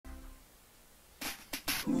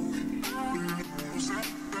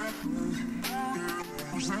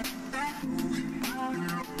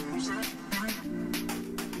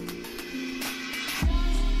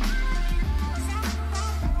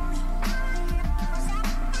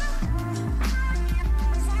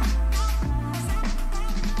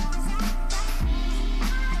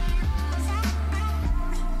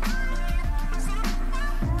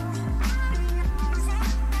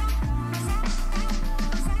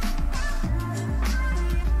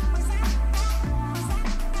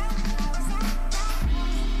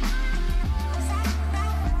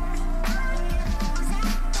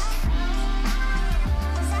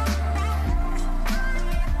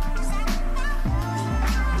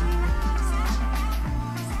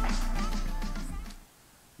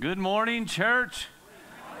Good morning, church.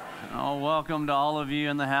 Oh, welcome to all of you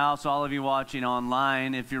in the house, all of you watching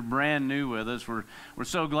online. If you're brand new with us, we're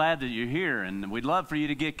so glad that you're here, and we'd love for you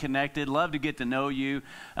to get connected, love to get to know you.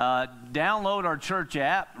 Download our church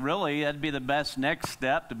app. Really, that'd be the best next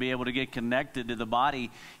step to be able to get connected to the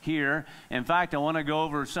body here. In fact, I want to go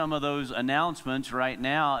over some of those announcements right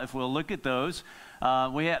now. If we'll look at those.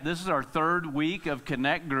 This is our third week of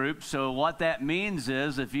Connect Group, so what that means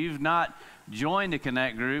is if you've not joined a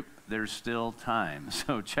Connect Group, there's still time.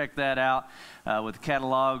 So check that out with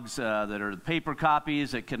catalogs that are paper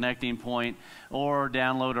copies at Connecting Point, or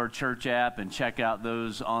download our church app and check out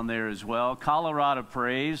those on there as well. Colorado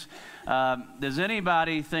Praise. Does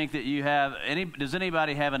anybody think that you have does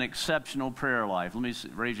anybody have an exceptional prayer life? Let me see,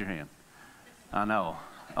 raise your hand. I know.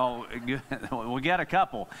 Oh, good. We got a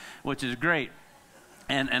couple, which is great.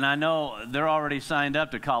 And I know they're already signed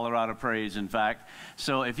up to Colorado Praise, in fact.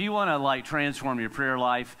 So if you want to transform your prayer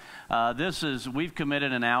life, we've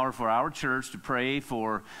committed an hour for our church to pray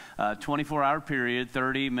for a 24-hour period,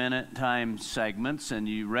 30-minute time segments, and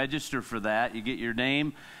you register for that. You get your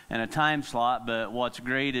name and a time slot, but what's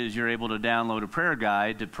great is you're able to download a prayer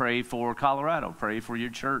guide to pray for Colorado, pray for your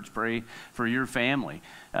church, pray for your family.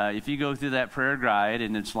 If you go through that prayer guide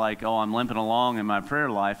and it's like, oh, I'm limping along in my prayer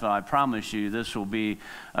life, I promise you this will be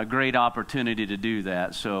a great opportunity to do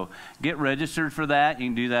that. So get registered for that. You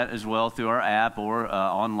can do that as well through our app or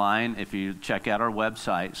online if you check out our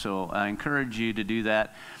website. So I encourage you to do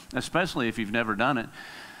that, especially if you've never done it.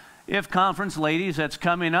 If Conference, ladies, that's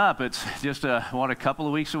coming up. It's just, a couple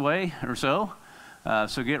of weeks away or so.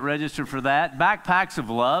 So get registered for that. Backpacks of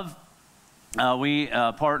Love. We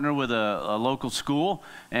partner with a local school,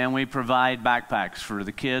 and we provide backpacks for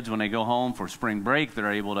the kids when they go home for spring break.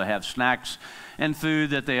 They're able to have snacks and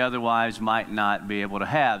food that they otherwise might not be able to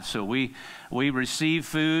have. So we receive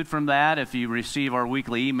food from that. If you receive our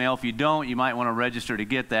weekly email, if you don't, you might want to register to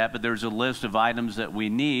get that, but there's a list of items that we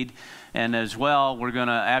need. And as well, we're going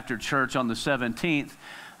to, after church on the 17th,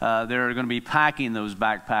 they're going to be packing those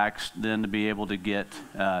backpacks then to be able to get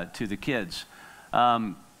to the kids.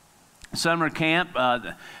 Summer camp,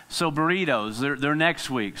 so burritos, they're next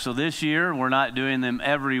week. So this year, we're not doing them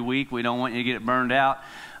every week. We don't want you to get burned out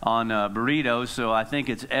on burritos, so I think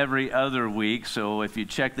it's every other week. So if you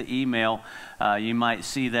check the email, you might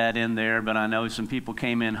see that in there. But I know some people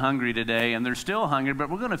came in hungry today, and they're still hungry, but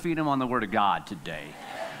we're going to feed them on the Word of God today.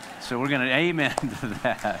 So we're going to amen to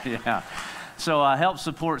that, yeah. So help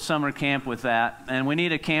support summer camp with that. And we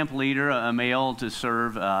need a camp leader, a male, to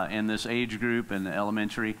serve in this age group in the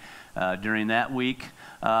elementary during that week.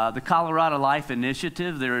 The Colorado Life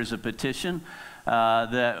Initiative, there is a petition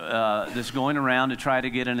that's going around to try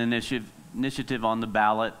to get an initiative on the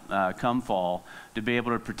ballot come fall to be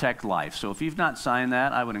able to protect life. So if you've not signed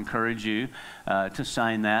that, I would encourage you to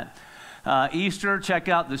sign that. Easter, check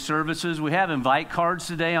out the services. We have invite cards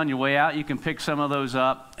today on your way out. You can pick some of those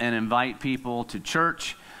up and invite people to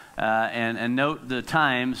church and note the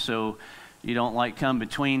time so you don't come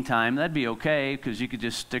between time. That'd be okay because you could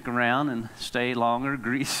just stick around and stay longer,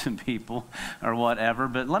 greet some people or whatever.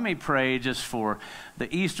 But let me pray just for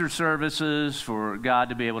the Easter services, for God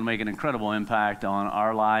to be able to make an incredible impact on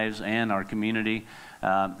our lives and our community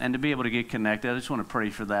and to be able to get connected. I just want to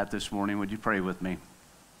pray for that this morning. Would you pray with me?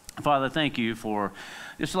 Father, thank you for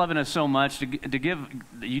just loving us so much to give.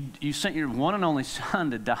 You sent your one and only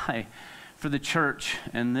Son to die for the church,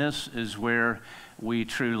 and this is where we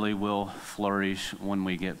truly will flourish when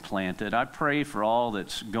we get planted. I pray for all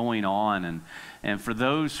that's going on, and for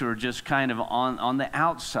those who are just kind of on the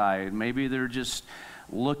outside, maybe they're just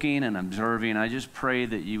looking and observing. I just pray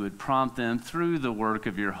that you would prompt them through the work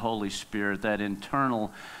of your Holy Spirit, that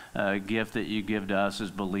internal gift that you give to us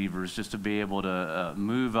as believers, just to be able to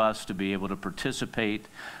move us to be able to participate,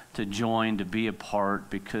 to join, to be a part,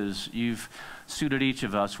 because you've suited each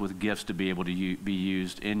of us with gifts to be able to be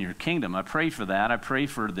used in your kingdom. I pray for that. I pray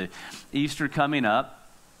for the Easter coming up.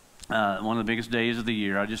 one of the biggest days of the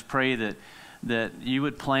year. I just pray that you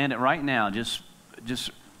would plant it right now, just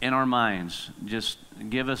in our minds. Just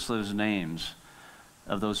give us those names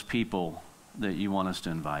of those people that you want us to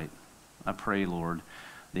invite. I pray, Lord,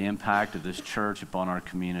 the impact of this church upon our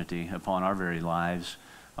community, upon our very lives.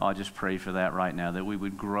 I just pray for that right now, that we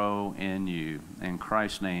would grow in you. In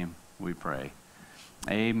Christ's name we pray.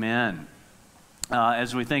 Amen.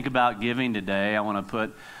 As we think about giving today, I want to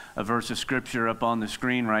put a verse of scripture up on the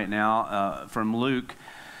screen right now from Luke.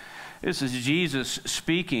 This is Jesus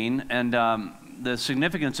speaking, and the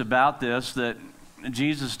significance about this, that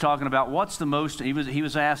Jesus is talking about what's the most, he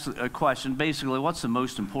was asked a question, basically, what's the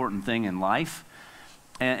most important thing in life?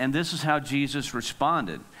 And this is how Jesus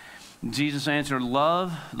responded. Jesus answered,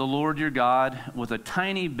 love the Lord your God with a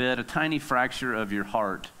tiny fracture of your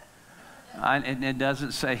heart. And it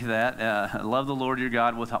doesn't say that. Love the Lord your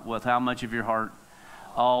God with how much of your heart?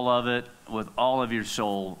 All of it, with all of your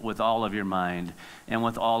soul, with all of your mind, and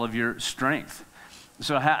with all of your strength.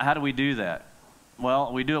 So how do we do that?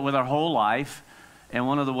 Well, we do it with our whole life. And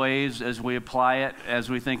one of the ways as we apply it, as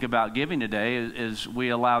we think about giving today, is we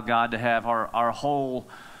allow God to have our whole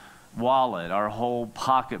wallet, our whole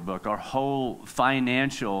pocketbook, our whole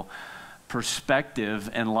financial perspective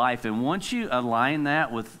in life. And once you align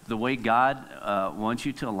that with the way God wants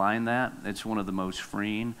you to align that, it's one of the most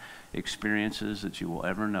freeing experiences that you will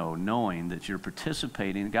ever know, knowing that you're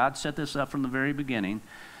participating. God set this up from the very beginning.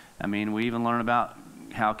 I mean, we even learn about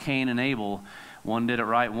how Cain and Abel, one did it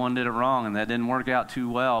right, one did it wrong, and that didn't work out too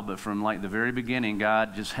well. But from like the very beginning,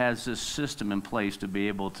 God just has this system in place to be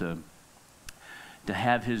able to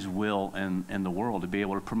have his will in the world, to be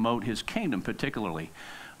able to promote his kingdom, particularly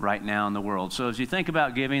right now in the world. So as you think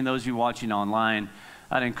about giving, those of you watching online,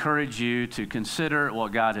 I'd encourage you to consider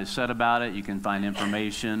what God has said about it. You can find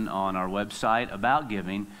information on our website about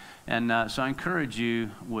giving. And so I encourage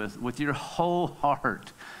you with your whole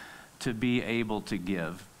heart to be able to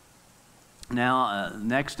give. Now,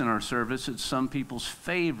 next in our service, it's some people's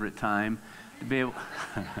favorite time to be able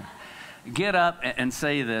get up and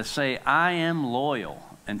say this. Say, I am loyal,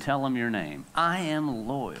 and tell them your name. I am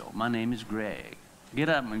loyal. My name is Greg. Get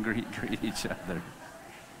up and greet each other.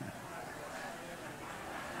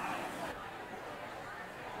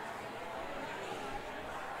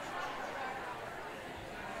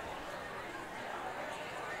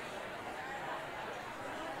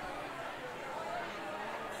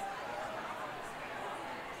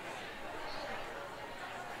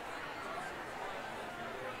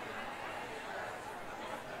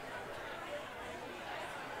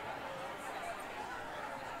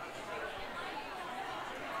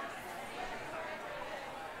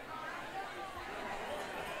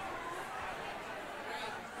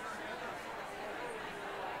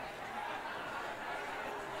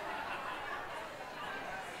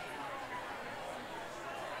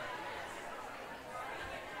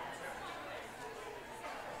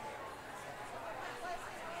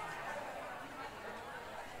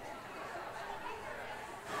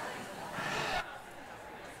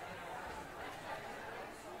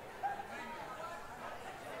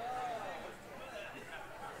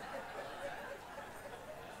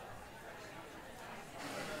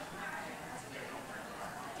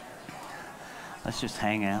 Let's just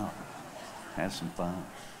hang out, have some fun.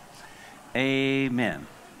 Amen.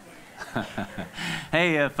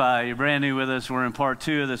 Hey, if you're brand new with us, we're in part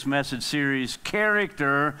 2 of this message series,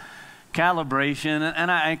 Character, Calibration.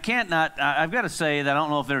 And I've got to say that I don't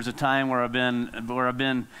know if there's a time where I've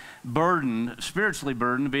been burdened, spiritually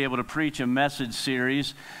burdened, to be able to preach a message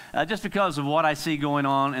series, just because of what I see going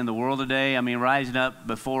on in the world today. I mean, rising up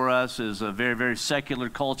before us is a very, very secular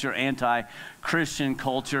culture, anti-Christian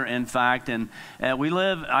culture, in fact. And we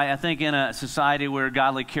live, I think, in a society where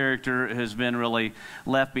godly character has been really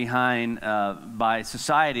left behind by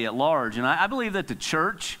society at large. And I believe that the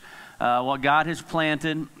church, what God has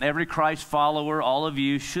planted, every Christ follower, all of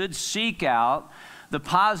you, should seek out the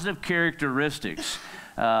positive characteristics,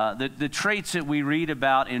 the traits that we read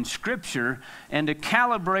about in Scripture, and to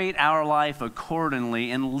calibrate our life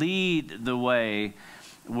accordingly and lead the way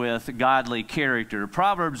with godly character.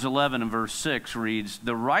 Proverbs 11 and verse 6 reads,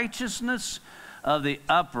 "The righteousness of the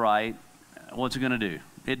upright," what's it going to do?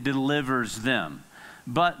 It delivers them.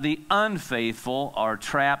 "But the unfaithful are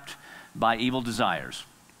trapped by evil desires."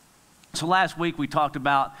 So last week we talked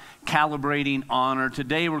about calibrating honor.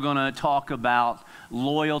 Today we're going to talk about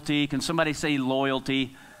loyalty. Can somebody say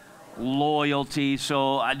loyalty? Loyalty.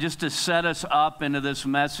 So just to set us up into this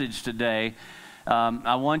message today,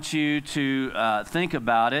 I want you to think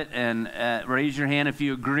about it and raise your hand if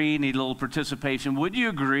you agree, need a little participation. Would you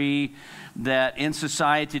agree that in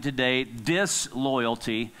society today,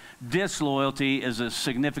 disloyalty is a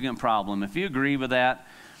significant problem? If you agree with that,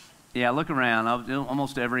 yeah, look around.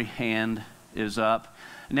 Almost every hand is up.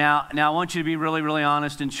 Now I want you to be really, really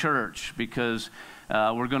honest in church, because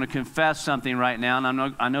we're going to confess something right now,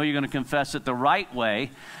 and I know you're going to confess it the right way,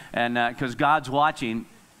 and because God's watching.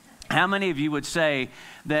 How many of you would say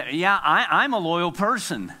that, yeah, I'm a loyal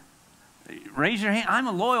person? Raise your hand. I'm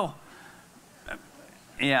a loyal.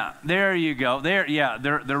 Yeah, there you go.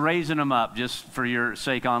 They're raising them up just for your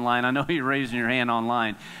sake online. I know you're raising your hand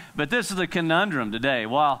online. But this is the conundrum today.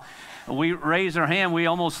 While we raise our hand, we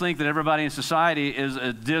almost think that everybody in society is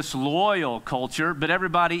a disloyal culture, but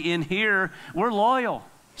everybody in here, we're loyal.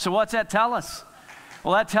 So what's that tell us?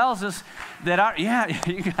 Well, that tells us that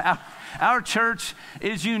our church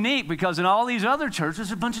is unique, because in all these other churches,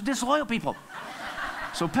 there's a bunch of disloyal people.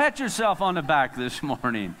 So pat yourself on the back this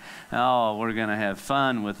morning. Oh, we're going to have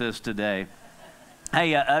fun with this today.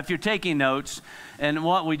 Hey, if you're taking notes, and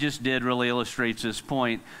what we just did really illustrates this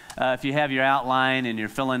point, if you have your outline and you're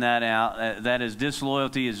filling that out, that is,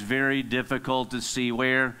 disloyalty is very difficult to see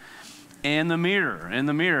where? In the mirror.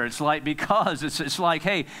 It's like, because it's like,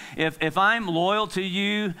 hey, if I'm loyal to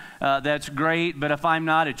you, that's great, but if I'm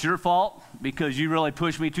not, it's your fault, because you really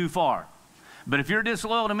pushed me too far. But if you're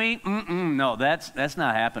disloyal to me, no, that's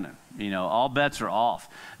not happening. All bets are off.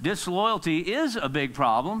 Disloyalty is a big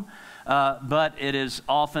problem, but it is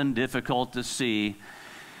often difficult to see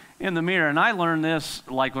in the mirror. And I learned this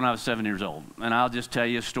like when I was 7 years old. And I'll just tell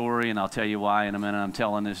you a story, and I'll tell you why in a minute. I'm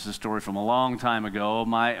telling this a story from a long time ago.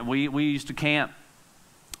 We used to camp.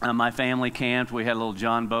 My family camped. We had a little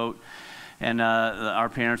John boat. And our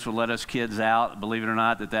parents would let us kids out, believe it or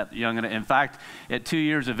not, that young. In fact, at 2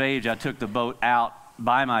 years of age, I took the boat out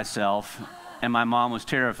by myself. And my mom was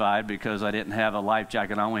terrified because I didn't have a life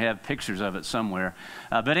jacket on. We have pictures of it somewhere.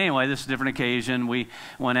 But anyway, this is a different occasion. We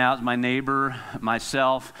went out, my neighbor,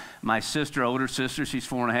 myself, my sister, older sister, she's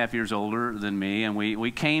 4.5 years older than me. And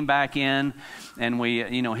we came back in, and we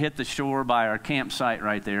hit the shore by our campsite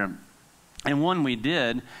right there. And when we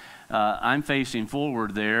did, I'm facing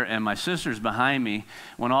forward there, and my sister's behind me,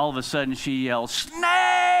 when all of a sudden she yells,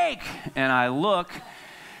 "Snake!" And I look,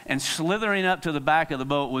 and slithering up to the back of the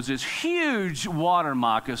boat was this huge water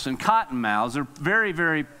moccasin, cottonmouths. They're very,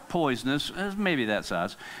 very poisonous, maybe that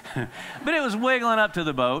size. But it was wiggling up to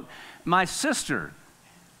the boat. My sister,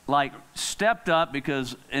 stepped up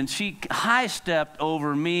and she high-stepped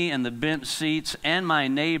over me and the bench seats and my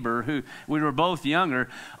neighbor, who we were both younger,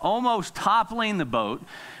 almost toppling the boat,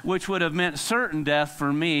 which would have meant certain death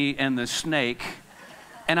for me and the snake.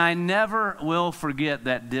 And I never will forget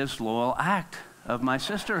that disloyal act of my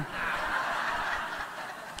sister.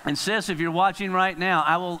 And sis, if you're watching right now,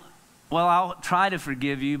 I'll try to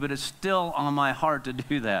forgive you, but it's still on my heart to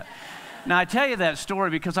do that. Now, I tell you that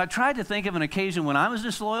story because I tried to think of an occasion when I was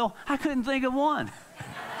disloyal. I couldn't think of one.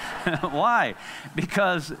 Why?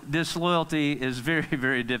 Because disloyalty is very,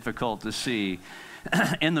 very difficult to see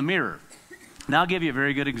in the mirror. Now, I'll give you a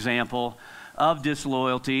very good example of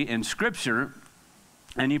disloyalty in Scripture,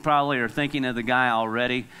 and you probably are thinking of the guy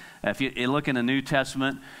already. If you look in the New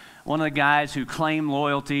Testament, one of the guys who claimed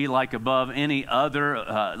loyalty like above any other,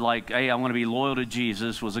 hey, I want to be loyal to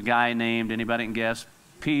Jesus, was a guy named, anybody can guess?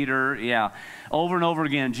 Peter. Yeah. Over and over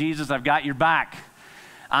again, Jesus, I've got your back.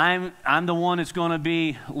 I'm the one that's going to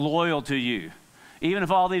be loyal to you. Even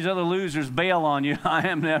if all these other losers bail on you, I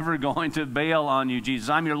am never going to bail on you, Jesus.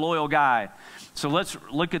 I'm your loyal guy. So let's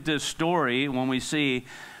look at this story when we see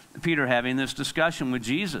Peter having this discussion with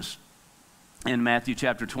Jesus. In Matthew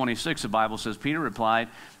chapter 26, the Bible says, Peter replied,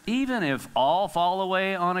 "Even if all fall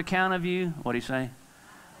away on account of you," what did he say?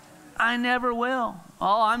 "I never will."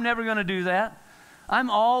 Oh, I'm never going to do that. I'm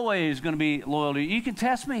always going to be loyal to you. You can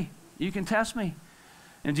test me. You can test me.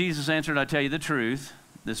 And Jesus answered, "I tell you the truth,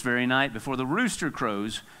 this very night before the rooster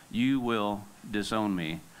crows, you will disown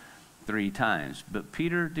me 3 times. But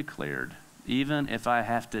Peter declared, "Even if I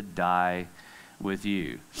have to die with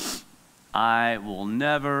you, I will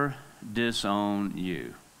never disown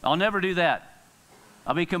you." I'll never do that.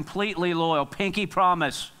 I'll be completely loyal. Pinky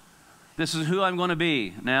promise. This is who I'm going to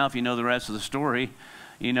be. Now, if you know the rest of the story,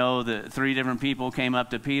 you know that 3 different people came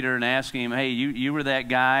up to Peter and asked him, "Hey, you were that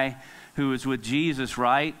guy who was with Jesus,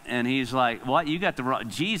 right?" And he's like, "What? You got the wrong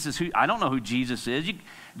Jesus? Who? I don't know who Jesus is.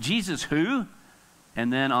 Jesus who?"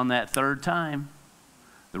 And then on that 3rd time,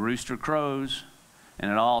 the rooster crows,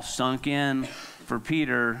 and it all sunk in for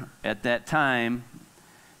Peter at that time.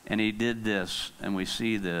 And he did this, and we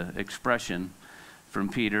see the expression, from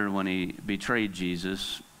Peter when he betrayed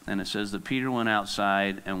Jesus. And it says that Peter went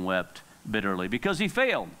outside and wept bitterly because he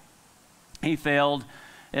failed. He failed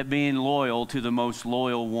at being loyal to the most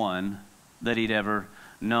loyal one that he'd ever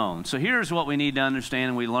known. So here's what we need to understand,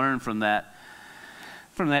 and we learn from that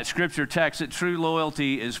scripture text, that true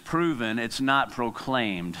loyalty is proven, it's not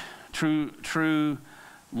proclaimed. True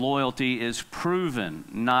loyalty is proven,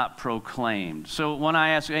 not proclaimed. So when I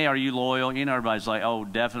ask, hey, are you loyal? You know, everybody's like, oh,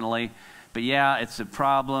 definitely. But yeah, it's a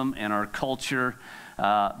problem in our culture,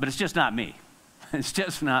 but it's just not me. It's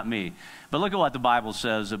just not me. But look at what the Bible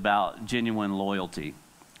says about genuine loyalty.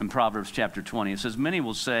 In Proverbs chapter 20, it says, many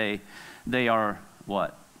will say they are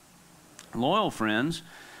what? Loyal friends,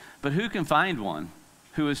 but who can find one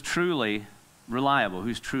who is truly reliable,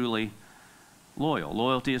 who's truly loyal?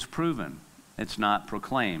 Loyalty is proven. It's not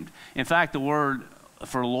proclaimed. In fact, the word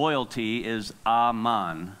for loyalty is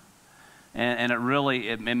aman. And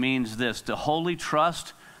it means this: to wholly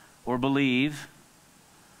trust or believe,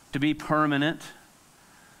 to be permanent,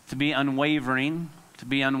 to be unwavering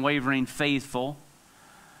faithful.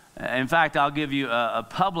 In fact, I'll give you a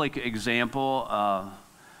public example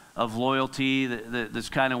of loyalty that's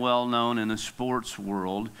kind of well known in the sports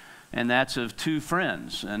world, and that's of two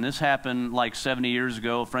friends. And this happened like 70 years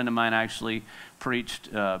ago. A friend of mine actually preached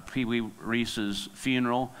Pee Wee Reese's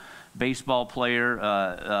funeral. Baseball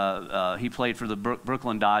player, he played for the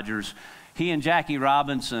Brooklyn Dodgers. He and Jackie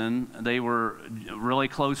Robinson, they were really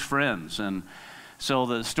close friends. And so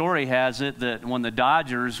the story has it that when the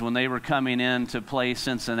Dodgers, when they were coming in to play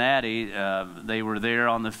Cincinnati, they were there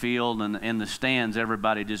on the field, and in the stands,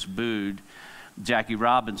 everybody just booed Jackie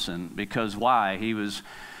Robinson. Because why?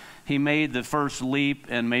 He made the first leap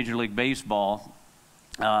in Major League Baseball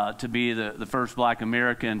to be the first black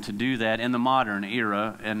American to do that in the modern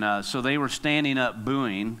era. And so they were standing up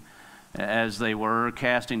booing as they were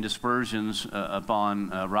casting dispersions upon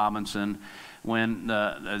Robinson. When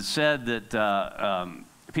it said that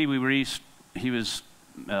Pee Wee Reese, he was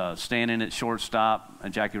standing at shortstop,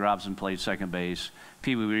 and Jackie Robinson played second base.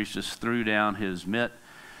 Pee Wee Reese just threw down his mitt,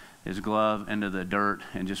 his glove, into the dirt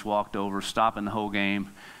and just walked over, stopping the whole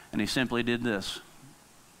game. And he simply did this,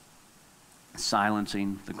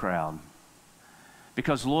 silencing the crowd.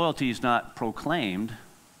 Because loyalty is not proclaimed,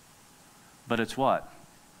 but it's what?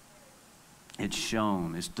 It's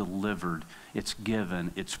shown, it's delivered, it's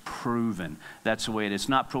given, it's proven. That's the way it is. It's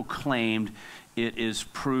not proclaimed, it is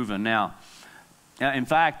proven. Now, in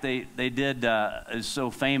fact, they did, it's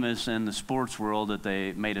so famous in the sports world that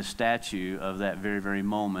they made a statue of that very, very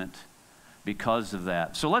moment because of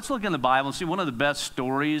that. So let's look in the Bible and see one of the best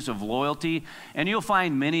stories of loyalty, and you'll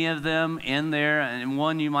find many of them in there. And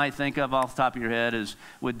one you might think of off the top of your head is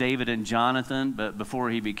with David and Jonathan, but before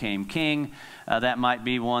he became king. That might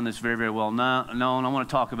be one that's very, very well known. I want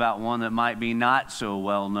to talk about one that might be not so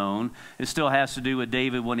well known. It still has to do with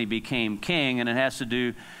David when he became king, and it has to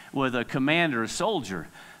do with a commander, a soldier,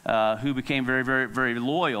 who became very, very, very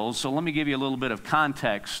loyal. So let me give you a little bit of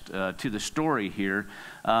context to the story here.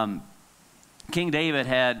 King David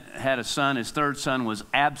had a son. His third son was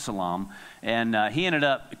Absalom, and he ended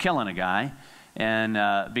up killing a guy.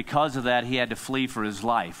 And because of that, he had to flee for his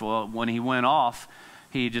life. Well, when he went off,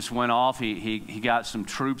 he just went off. He got some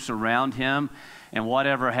troops around him, and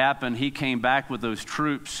whatever happened, he came back with those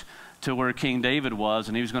troops to where King David was,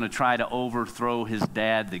 and he was going to try to overthrow his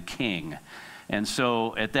dad, the king. And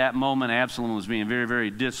so at that moment, Absalom was being very, very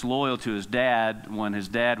disloyal to his dad when his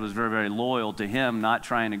dad was very, very loyal to him, not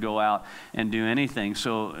trying to go out and do anything.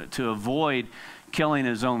 So to avoid killing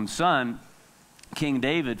his own son, King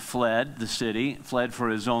David fled the city, fled for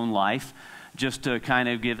his own life, just to kind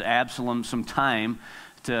of give Absalom some time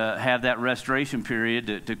to have that restoration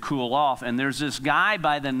period to cool off. And there's this guy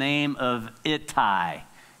by the name of Ittai.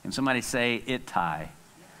 Can somebody say Ittai?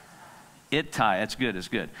 Ittai, that's good, that's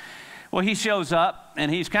good. Well, he shows up,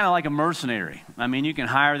 and he's kind of like a mercenary. I mean, you can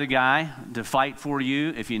hire the guy to fight for you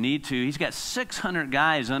if you need to. He's got 600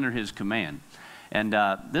 guys under his command. And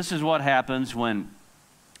this is what happens when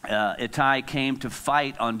Ittai came to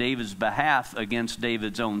fight on David's behalf against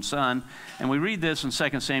David's own son. And we read this in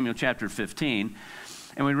 2 Samuel chapter 15.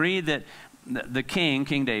 And we read that the king,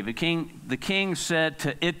 King David, the king said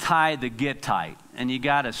to Ittai the Gittite, and you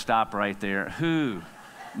got to stop right there. Who?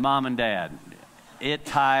 Mom and Dad.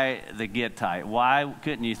 Ittai the Gittite. Why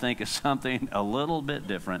couldn't you think of something a little bit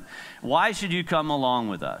different? Why should you come along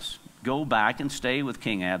with us? Go back and stay with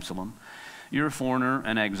King Absalom. You're a foreigner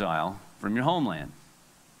and exile from your homeland.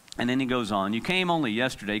 And then he goes on, you came only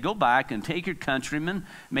yesterday. Go back and take your countrymen.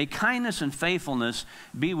 May kindness and faithfulness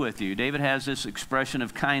be with you. David has this expression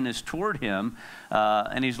of kindness toward him.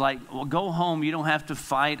 And he's like, well, go home. You don't have to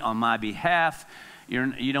fight on my behalf.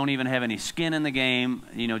 You don't even have any skin in the game.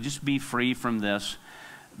 You know, just be free from this.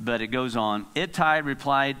 But it goes on. Ittai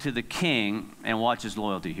replied to the king, and watch his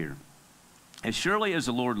loyalty here. As surely as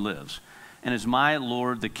the Lord lives, and as my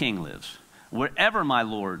Lord the king lives, wherever my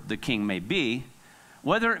Lord the king may be,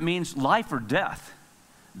 whether it means life or death,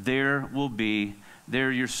 there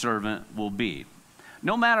your servant will be.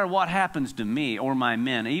 No matter what happens to me or my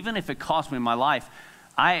men, even if it costs me my life,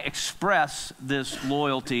 I express this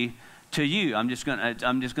loyalty to you. I'm just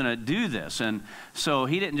gonna do this. And so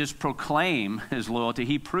he didn't just proclaim his loyalty;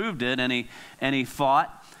 he proved it, and he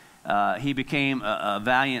fought. He became a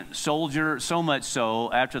valiant soldier. So much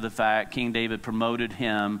so, after the fact, King David promoted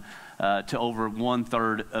him to over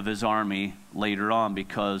 1/3 of his army later on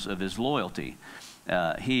because of his loyalty.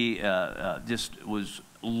 He just was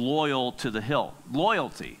loyal to the hilt.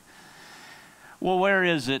 Loyalty. Well, where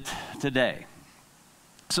is it today?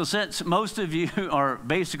 So since most of you are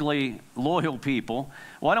basically loyal people,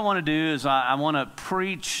 what I want to do is I want to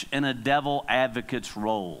preach in a devil advocate's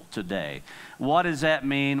role today. What does that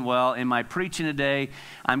mean? Well, in my preaching today,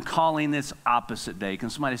 I'm calling this opposite day. Can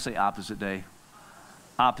somebody say opposite day?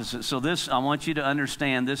 Opposite. So this, I want you to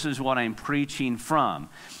understand, this is what I'm preaching from.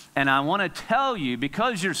 And I want to tell you,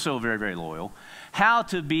 because you're so very, very loyal, how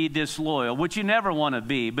to be disloyal, which you never want to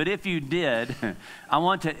be. But if you did, I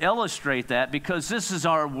want to illustrate that because this is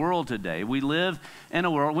our world today. We live in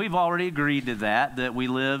a world, we've already agreed to that we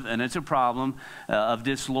live, and it's a problem of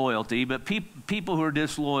disloyalty. But people who are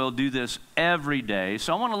disloyal do this every day.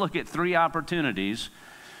 So I want to look at 3 opportunities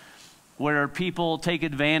where people take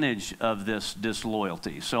advantage of this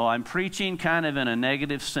disloyalty. So I'm preaching kind of in a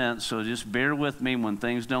negative sense, so just bear with me when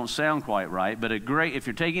things don't sound quite right. But if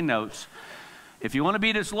you're taking notes, if you want to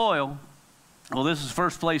be disloyal, well, this is the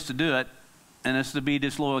first place to do it, and it's to be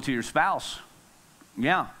disloyal to your spouse.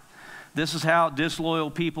 Yeah, this is how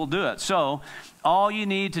disloyal people do it. So all you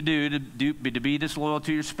need to do to be disloyal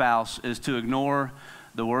to your spouse is to ignore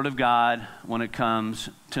the Word of God when it comes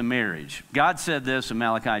to marriage. God said this in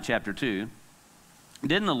Malachi chapter 2.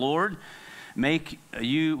 Didn't the Lord make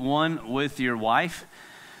you one with your wife?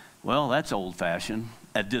 Well, that's old-fashioned,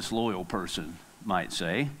 a disloyal person might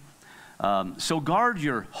say. So guard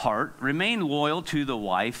your heart. Remain loyal to the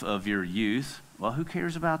wife of your youth. Well, who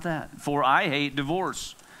cares about that? For I hate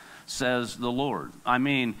divorce, says the Lord. I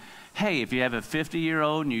mean, hey, if you have a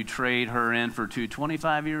 50-year-old and you trade her in for 2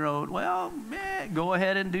 25-year-old, well, go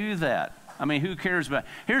ahead and do that. I mean, who cares about it?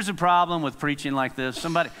 Here's the problem with preaching like this.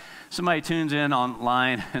 Somebody tunes in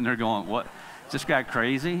online and they're going, what? Is this guy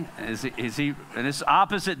crazy? Is he? And it's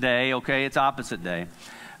opposite day, okay? It's opposite day.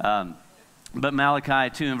 But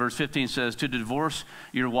Malachi 2 and verse 15 says, to divorce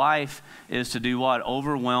your wife is to do what?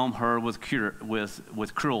 Overwhelm her with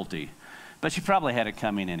cruelty. But you probably had it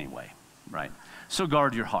coming anyway, right? So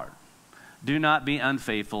guard your heart. Do not be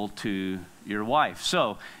unfaithful to your wife.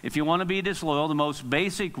 So if you want to be disloyal, the most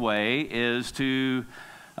basic way is to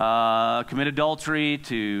commit adultery,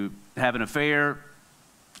 to have an affair,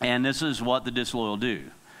 and this is what the disloyal do.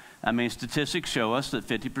 I mean, statistics show us that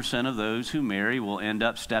 50% of those who marry will end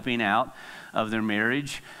up stepping out of their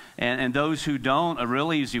marriage. And those who don't, a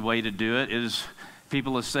real easy way to do it is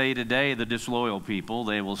people will say today, the disloyal people,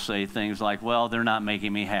 they will say things like, well, they're not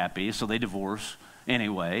making me happy, so they divorce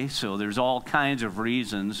anyway. So there's all kinds of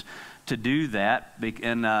reasons to do that.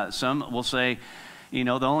 And some will say, you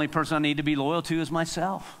know, the only person I need to be loyal to is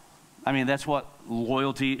myself. I mean, that's what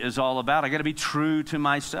loyalty is all about. I got to be true to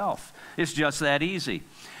myself. It's just that easy.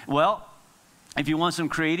 Well, if you want some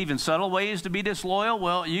creative and subtle ways to be disloyal,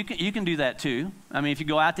 well, you can do that too. I mean, if you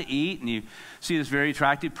go out to eat and you see this very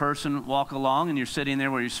attractive person walk along and you're sitting there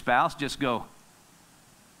with your spouse, just go.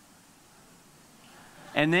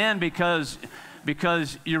 And then because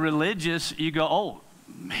you're religious, you go, oh,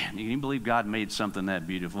 man, you can believe God made something that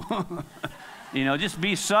beautiful. You know, just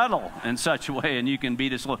be subtle in such a way and you can be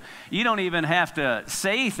disloyal. You don't even have to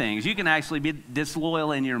say things. You can actually be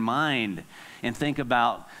disloyal in your mind and think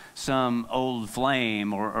about some old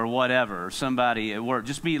flame or whatever, somebody at work.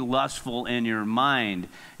 Just be lustful in your mind.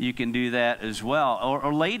 You can do that as well.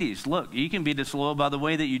 Or ladies, look, you can be disloyal by the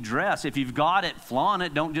way that you dress. If you've got it, flaunt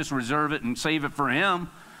it. Don't just reserve it and save it for him.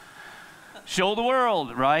 Show the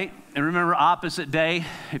world, right? And remember, opposite day,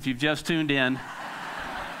 if you've just tuned in,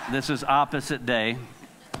 this is opposite day.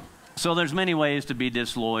 So there's many ways to be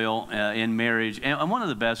disloyal in marriage. And one of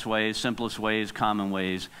the best ways, simplest ways, common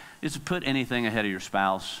ways, is to put anything ahead of your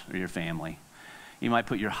spouse or your family. You might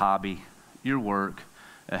put your hobby, your work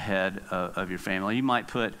ahead of your family. You might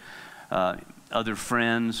put other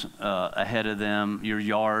friends ahead of them, your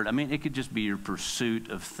yard. I mean, it could just be your pursuit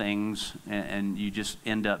of things, and you just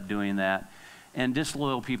end up doing that. And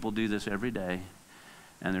disloyal people do this every day.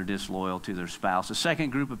 and they're disloyal to their spouse. The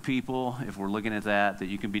second group of people, if we're looking at that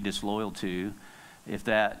you can be disloyal to, if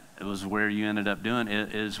that was where you ended up doing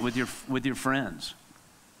it, is with your friends.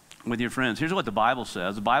 With your friends. Here's what the Bible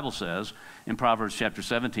says. The Bible says in Proverbs chapter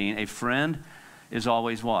 17, a friend is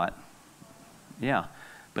always what? Yeah.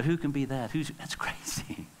 But who can be that? That's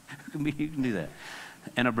crazy. Who can do that?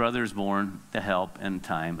 And a brother is born to help in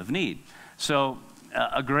time of need. So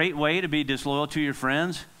a great way to be disloyal to your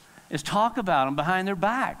friends is talk about them behind their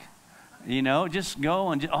back. You know, just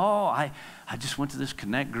go and, I just went to this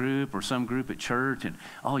connect group or some group at church, and,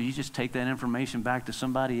 you just take that information back to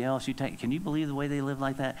somebody else. Can you believe the way they live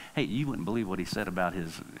like that? Hey, you wouldn't believe what he said about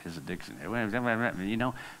his addiction. You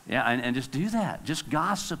know, yeah, and just do that. Just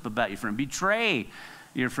gossip about your friend. Betray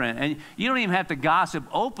your friend. And you don't even have to gossip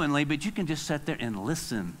openly, but you can just sit there and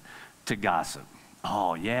listen to gossip.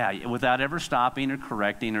 Oh, yeah, without ever stopping or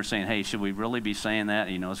correcting or saying, hey, should we really be saying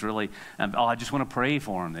that? You know, it's really, I just want to pray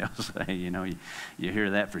for them, they'll say. You know, you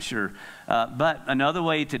hear that for sure. But another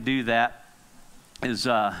way to do that is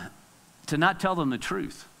to not tell them the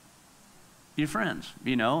truth. Your friends,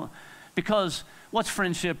 you know, because what's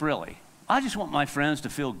friendship really? I just want my friends to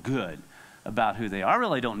feel good about who they are. I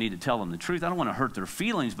really don't need to tell them the truth. I don't want to hurt their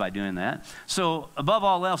feelings by doing that. So above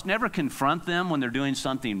all else, never confront them when they're doing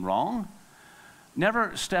something wrong.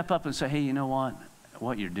 Never step up and say, hey, you know what?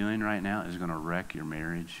 What you're doing right now is going to wreck your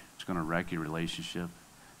marriage. It's going to wreck your relationship.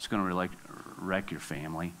 It's going to wreck your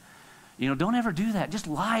family. You know, don't ever do that. Just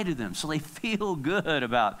lie to them so they feel good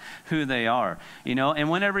about who they are. You know, and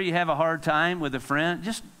whenever you have a hard time with a friend,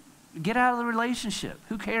 just get out of the relationship.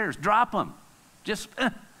 Who cares? Drop them. Just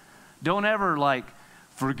don't ever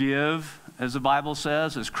forgive, as the Bible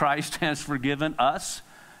says, as Christ has forgiven us.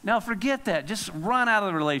 Now, forget that. Just run out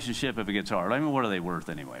of the relationship if it gets hard. I mean, what are they worth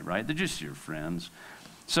anyway, right? They're just your friends.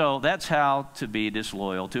 So that's how to be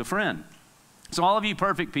disloyal to a friend. So all of you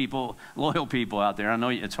perfect people, loyal people out there, I know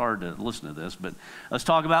it's hard to listen to this, but let's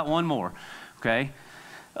talk about one more, okay?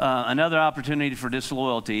 Another opportunity for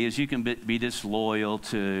disloyalty is you can be disloyal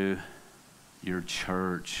to your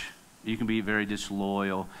church. You can be very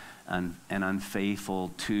disloyal and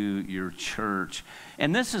unfaithful to your church.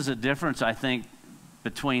 And this is a difference, I think,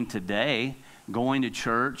 between today, going to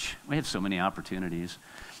church. We have so many opportunities,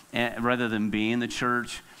 rather than being the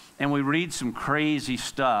church. And we read some crazy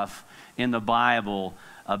stuff in the Bible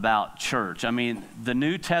about church. I mean, the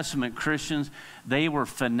New Testament Christians, they were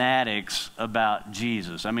fanatics about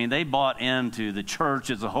Jesus. I mean, they bought into the church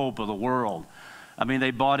as the hope of the world. I mean, they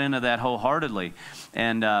bought into that wholeheartedly.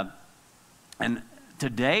 And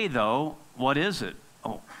today, though, what is it?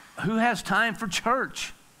 Who has time for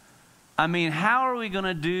church? I mean, how are we going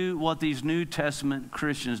to do what these New Testament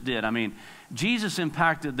Christians did? I mean, Jesus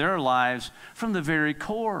impacted their lives from the very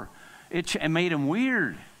core. It made them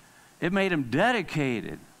weird. It made them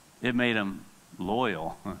dedicated. It made them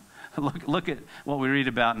loyal. Look at what we read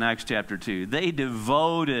about in Acts chapter 2. They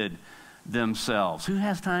devoted themselves. Who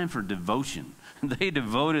has time for devotion? They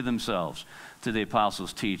devoted themselves to the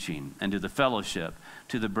apostles' teaching and to the fellowship,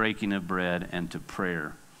 to the breaking of bread and to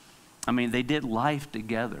prayer. I mean, they did life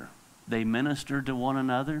together. They ministered to one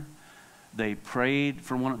another. They prayed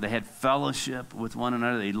for one another. They had fellowship with one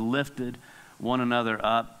another. They lifted one another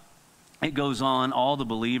up. It goes on. All the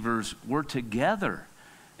believers were together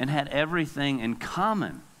and had everything in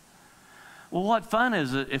common. Well, what fun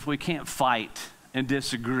is it if we can't fight and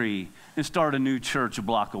disagree and start a new church a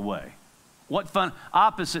block away? What fun.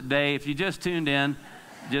 Opposite day, if you just tuned in,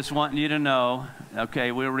 just wanting you to know.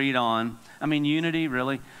 Okay, we'll read on. I mean, unity,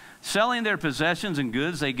 really. Selling their possessions and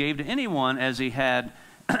goods they gave to anyone as he had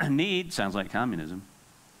need. Sounds like communism.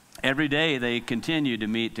 Every day they continued to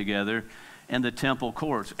meet together in the temple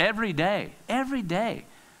courts. Every day. Every day.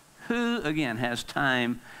 Who, again, has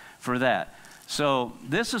time for that? So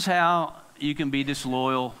this is how you can be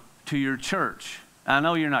disloyal to your church. I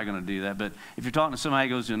know you're not going to do that, but if you're talking to somebody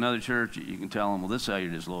who goes to another church, you can tell them, well, this is how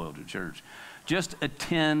you're disloyal to church. Just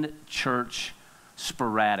attend church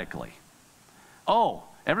sporadically. Oh,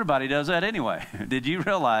 everybody does that anyway. Did you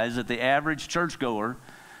realize that the average churchgoer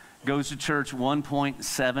goes to church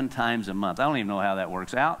 1.7 times a month? I don't even know how that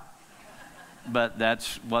works out, but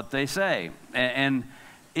that's what they say. And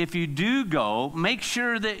if you do go, make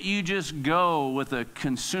sure that you just go with a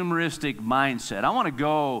consumeristic mindset. I want to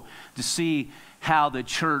go to see how the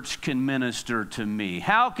church can minister to me.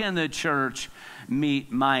 How can the church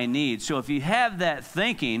meet my needs? So if you have that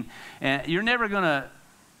thinking, you're never going to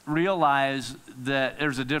realize that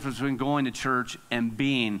there's a difference between going to church and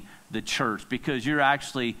being the church, because you're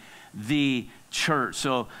actually the church.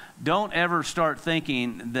 So don't ever start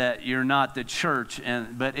thinking that you're not the church.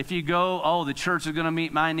 But if you go, oh, the church is going to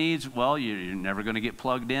meet my needs, well, you're never going to get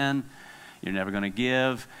plugged in. You're never going to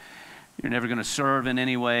give. You're never going to serve in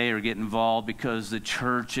any way or get involved, because the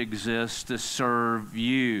church exists to serve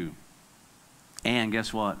you. And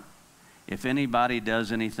guess what? If anybody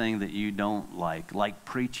does anything that you don't like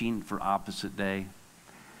preaching for opposite day,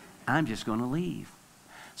 I'm just going to leave.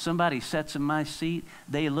 Somebody sits in my seat,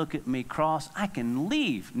 they look at me cross, I can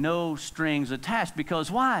leave, no strings attached. Because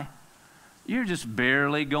why? You're just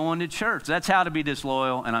barely going to church. That's how to be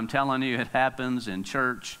disloyal, and I'm telling you, it happens in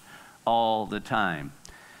church all the time.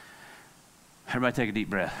 Everybody take a deep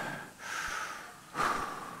breath.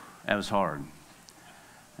 That was hard.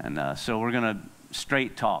 And so we're going to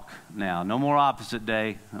straight talk now. No more opposite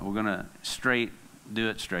day. We're going to do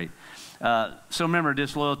it straight. So remember,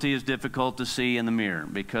 disloyalty is difficult to see in the mirror,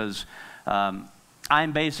 because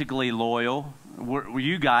I'm basically loyal.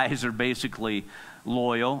 You guys are basically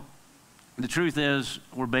loyal. The truth is,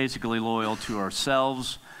 we're basically loyal to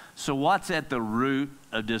ourselves. So what's at the root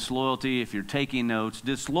of disloyalty? If you're taking notes,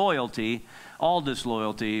 disloyalty, all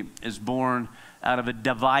disloyalty, is born out of a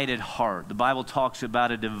divided heart. The Bible talks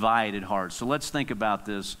about a divided heart. So let's think about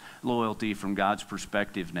this loyalty from God's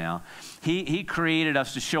perspective now. He created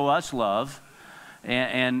us to show us love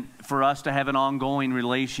and for us to have an ongoing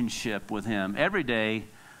relationship with Him. Every day,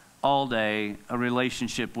 all day, a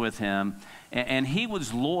relationship with Him. And He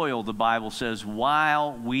was loyal, the Bible says,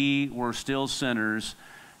 while we were still sinners.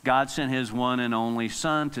 God sent His one and only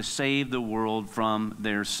Son to save the world from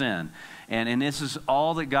their sin. And this is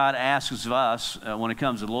all that God asks of us when it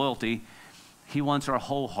comes to loyalty. He wants our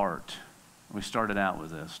whole heart. We started out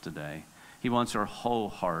with this today. He wants our whole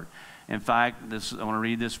heart. In fact, I want to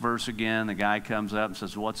read this verse again. The guy comes up and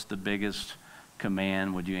says, what's the biggest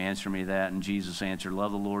command? Would you answer me that? And Jesus answered,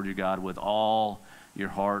 love the Lord your God with all your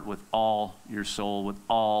heart, with all your soul, with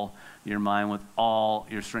all your mind, with all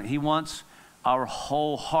your strength. He wants our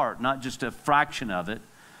whole heart, not just a fraction of it.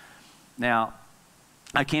 Now,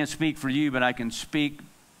 I can't speak for you, but I can speak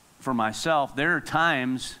for myself. There are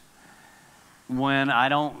times when I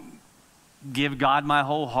don't give God my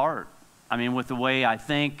whole heart. I mean, with the way I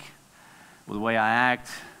think, with the way I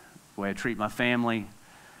act, the way I treat my family,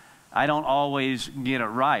 I don't always get it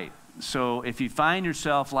right. So if you find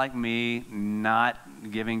yourself like me, not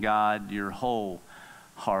giving God your whole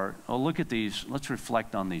heart, well, look at these. Let's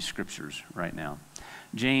reflect on these scriptures right now.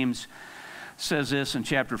 James says this in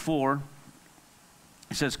chapter 4.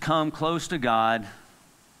 He says, come close to God,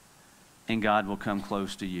 and God will come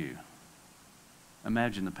close to you.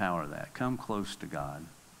 Imagine the power of that. Come close to God.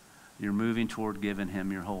 You're moving toward giving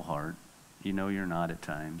Him your whole heart. You know you're not at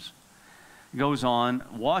times. It goes on,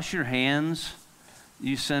 wash your hands,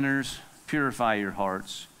 you sinners, purify your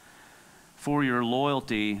hearts, for your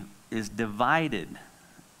loyalty is divided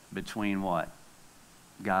between what?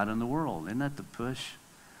 God and the world. Isn't that the push?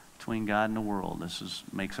 Between God and the world. This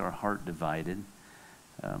makes our heart divided.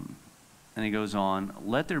 And he goes on,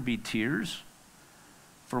 let there be tears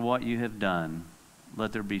for what you have done.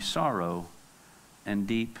 Let there be sorrow and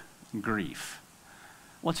deep grief.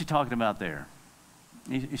 What's he talking about there?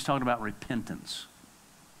 He's talking about repentance.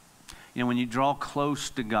 You know, when you draw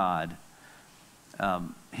close to God,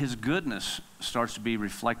 His goodness starts to be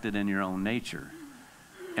reflected in your own nature.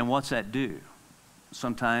 And what's that do?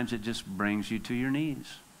 Sometimes it just brings you to your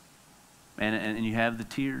knees. And you have the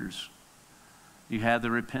tears. You have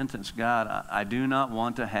the repentance. God, I do not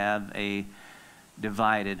want to have a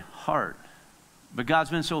divided heart. But God's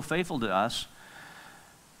been so faithful to us,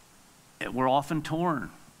 we're often torn.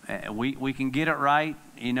 We can get it right.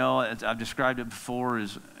 You know, I've described it before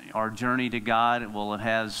as our journey to God. Well, it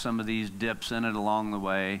has some of these dips in it along the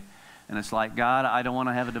way. And it's like, God, I don't want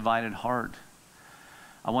to have a divided heart.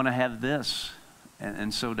 I want to have this.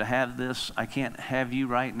 And so to have this, I can't have you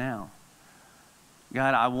right now.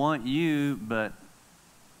 God, I want you, but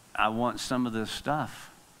I want some of this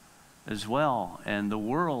stuff as well. And the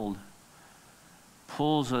world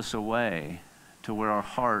pulls us away to where our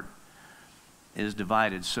heart is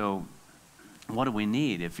divided. So what do we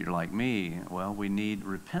need if you're like me? Well, we need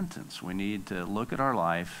repentance. We need to look at our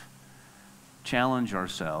life, challenge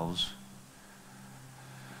ourselves,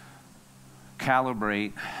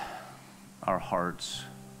 calibrate our hearts,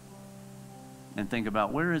 and think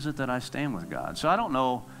about, where is it that I stand with God? So I don't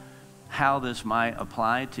know how this might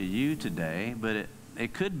apply to you today, but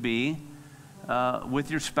it could be with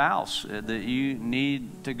your spouse, that you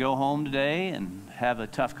need to go home today and have a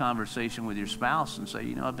tough conversation with your spouse and say,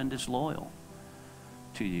 you know, I've been disloyal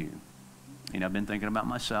to you. You know, I've been thinking about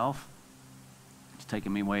myself. It's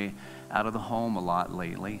taken me way out of the home a lot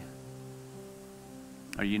lately.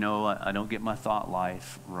 Or I don't get my thought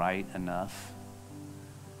life right enough.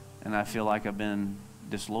 And I feel like I've been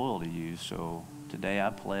disloyal to you. So today I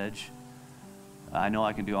pledge, I know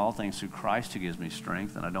I can do all things through Christ who gives me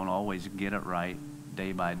strength, and I don't always get it right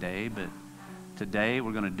day by day, but today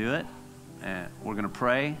we're going to do it, and we're going to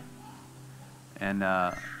pray, and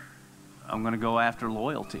I'm going to go after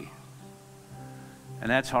loyalty. And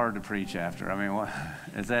that's hard to preach after. I mean, what,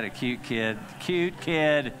 is that a cute kid? Cute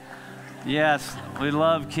kid. Yes, we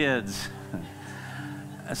love kids.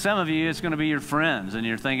 Some of you, it's going to be your friends, and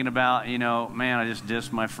you're thinking about, man, I just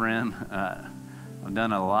dissed my friend. I've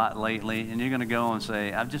done a lot lately, and you're going to go and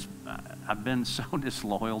say, I've been so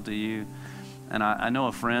disloyal to you. And I know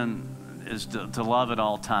a friend is to love at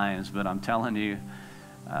all times, but I'm telling you,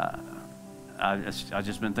 I've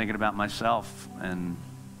just been thinking about myself, and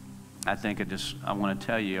I think I want to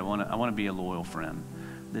tell you, I want to be a loyal friend.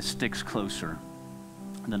 This sticks closer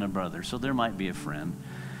than a brother. So there might be a friend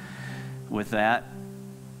with that.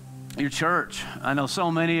 Your church, I know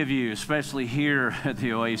so many of you, especially here at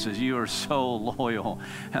the Oasis, you are so loyal,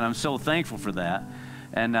 and I'm so thankful for that.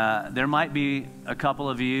 And there might be a couple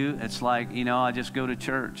of you, it's like, I just go to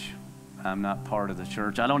church. I'm not part of the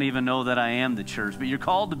church. I don't even know that I am the church, but you're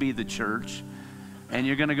called to be the church. And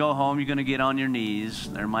you're going to go home, you're going to get on your knees.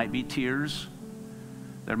 There might be tears.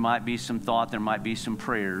 There might be some thought. There might be some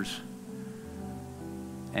prayers.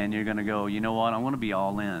 And you're going to go, you know what? I want to be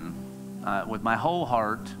all in with my whole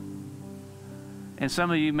heart. And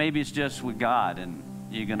some of you, maybe it's just with God, and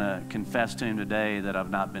you're going to confess to Him today that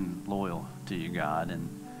I've not been loyal to you, God. And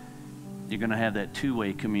you're going to have that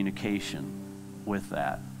two-way communication with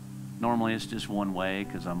that. Normally it's just one way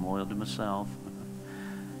because I'm loyal to myself.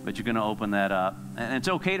 But you're going to open that up. And it's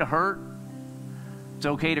okay to hurt. It's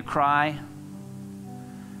okay to cry.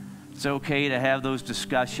 It's okay to have those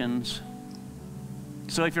discussions.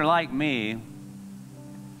 So if you're like me,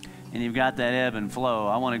 and you've got that ebb and flow,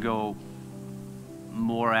 I want to go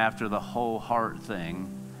more after the whole heart thing.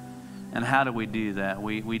 And how do we do that?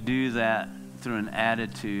 We do that through an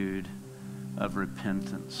attitude of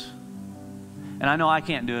repentance. And I know I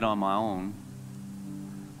can't do it on my own.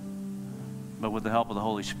 But with the help of the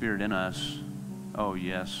Holy Spirit in us, oh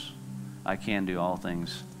yes, I can do all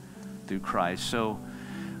things through Christ. So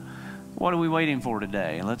what are we waiting for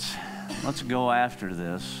today? Let's go after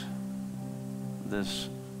this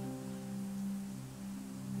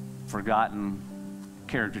forgotten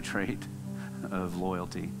character trait of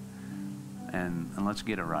loyalty, and let's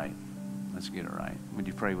get it right. Let's get it right. Would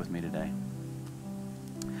you pray with me today?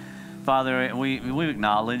 Father, we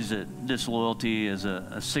acknowledge that disloyalty is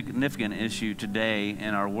a significant issue today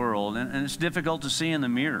in our world, and it's difficult to see in the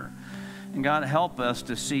mirror. And God, help us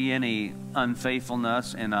to see any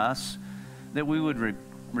unfaithfulness in us, that we would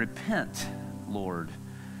repent, Lord,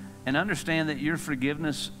 and understand that your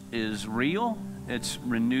forgiveness is real. It's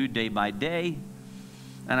renewed day by day.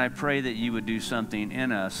 And I pray that you would do something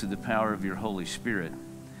in us through the power of your Holy Spirit,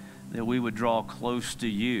 that we would draw close to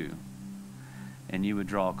you, and you would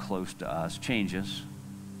draw close to us. Change us.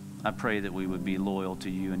 I pray that we would be loyal to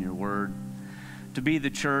you and your word, to be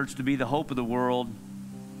the church, to be the hope of the world.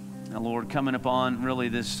 And Lord, coming upon really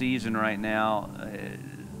this season right now,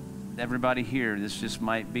 everybody here, this just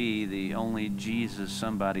might be the only Jesus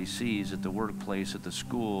somebody sees at the workplace, at the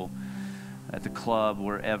school, at the club,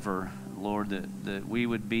 wherever. Lord, that we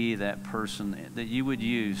would be that person that you would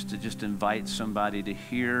use to just invite somebody to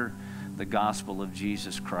hear the gospel of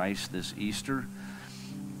Jesus Christ this Easter.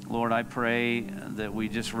 Lord, I pray that we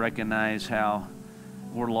just recognize how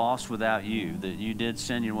we're lost without you, that you did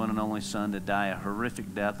send your one and only Son to die a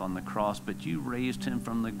horrific death on the cross, but you raised him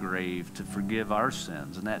from the grave to forgive our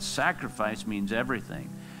sins, and that sacrifice means everything.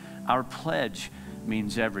 Our pledge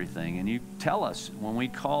means everything, and you tell us when we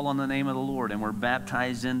call on the name of the Lord and we're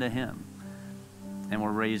baptized into him and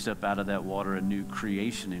we're raised up out of that water, a new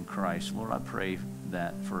creation in Christ. Lord, I pray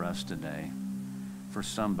that for us today, for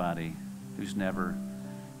somebody who's never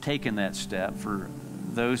taken that step. For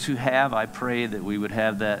those who have, I pray that we would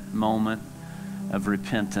have that moment of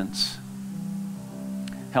repentance.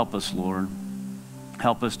 Help us, Lord.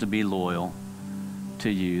 Help us to be loyal to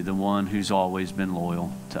you, the one who's always been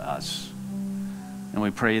loyal to us. And we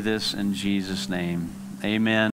pray this in Jesus' name. Amen.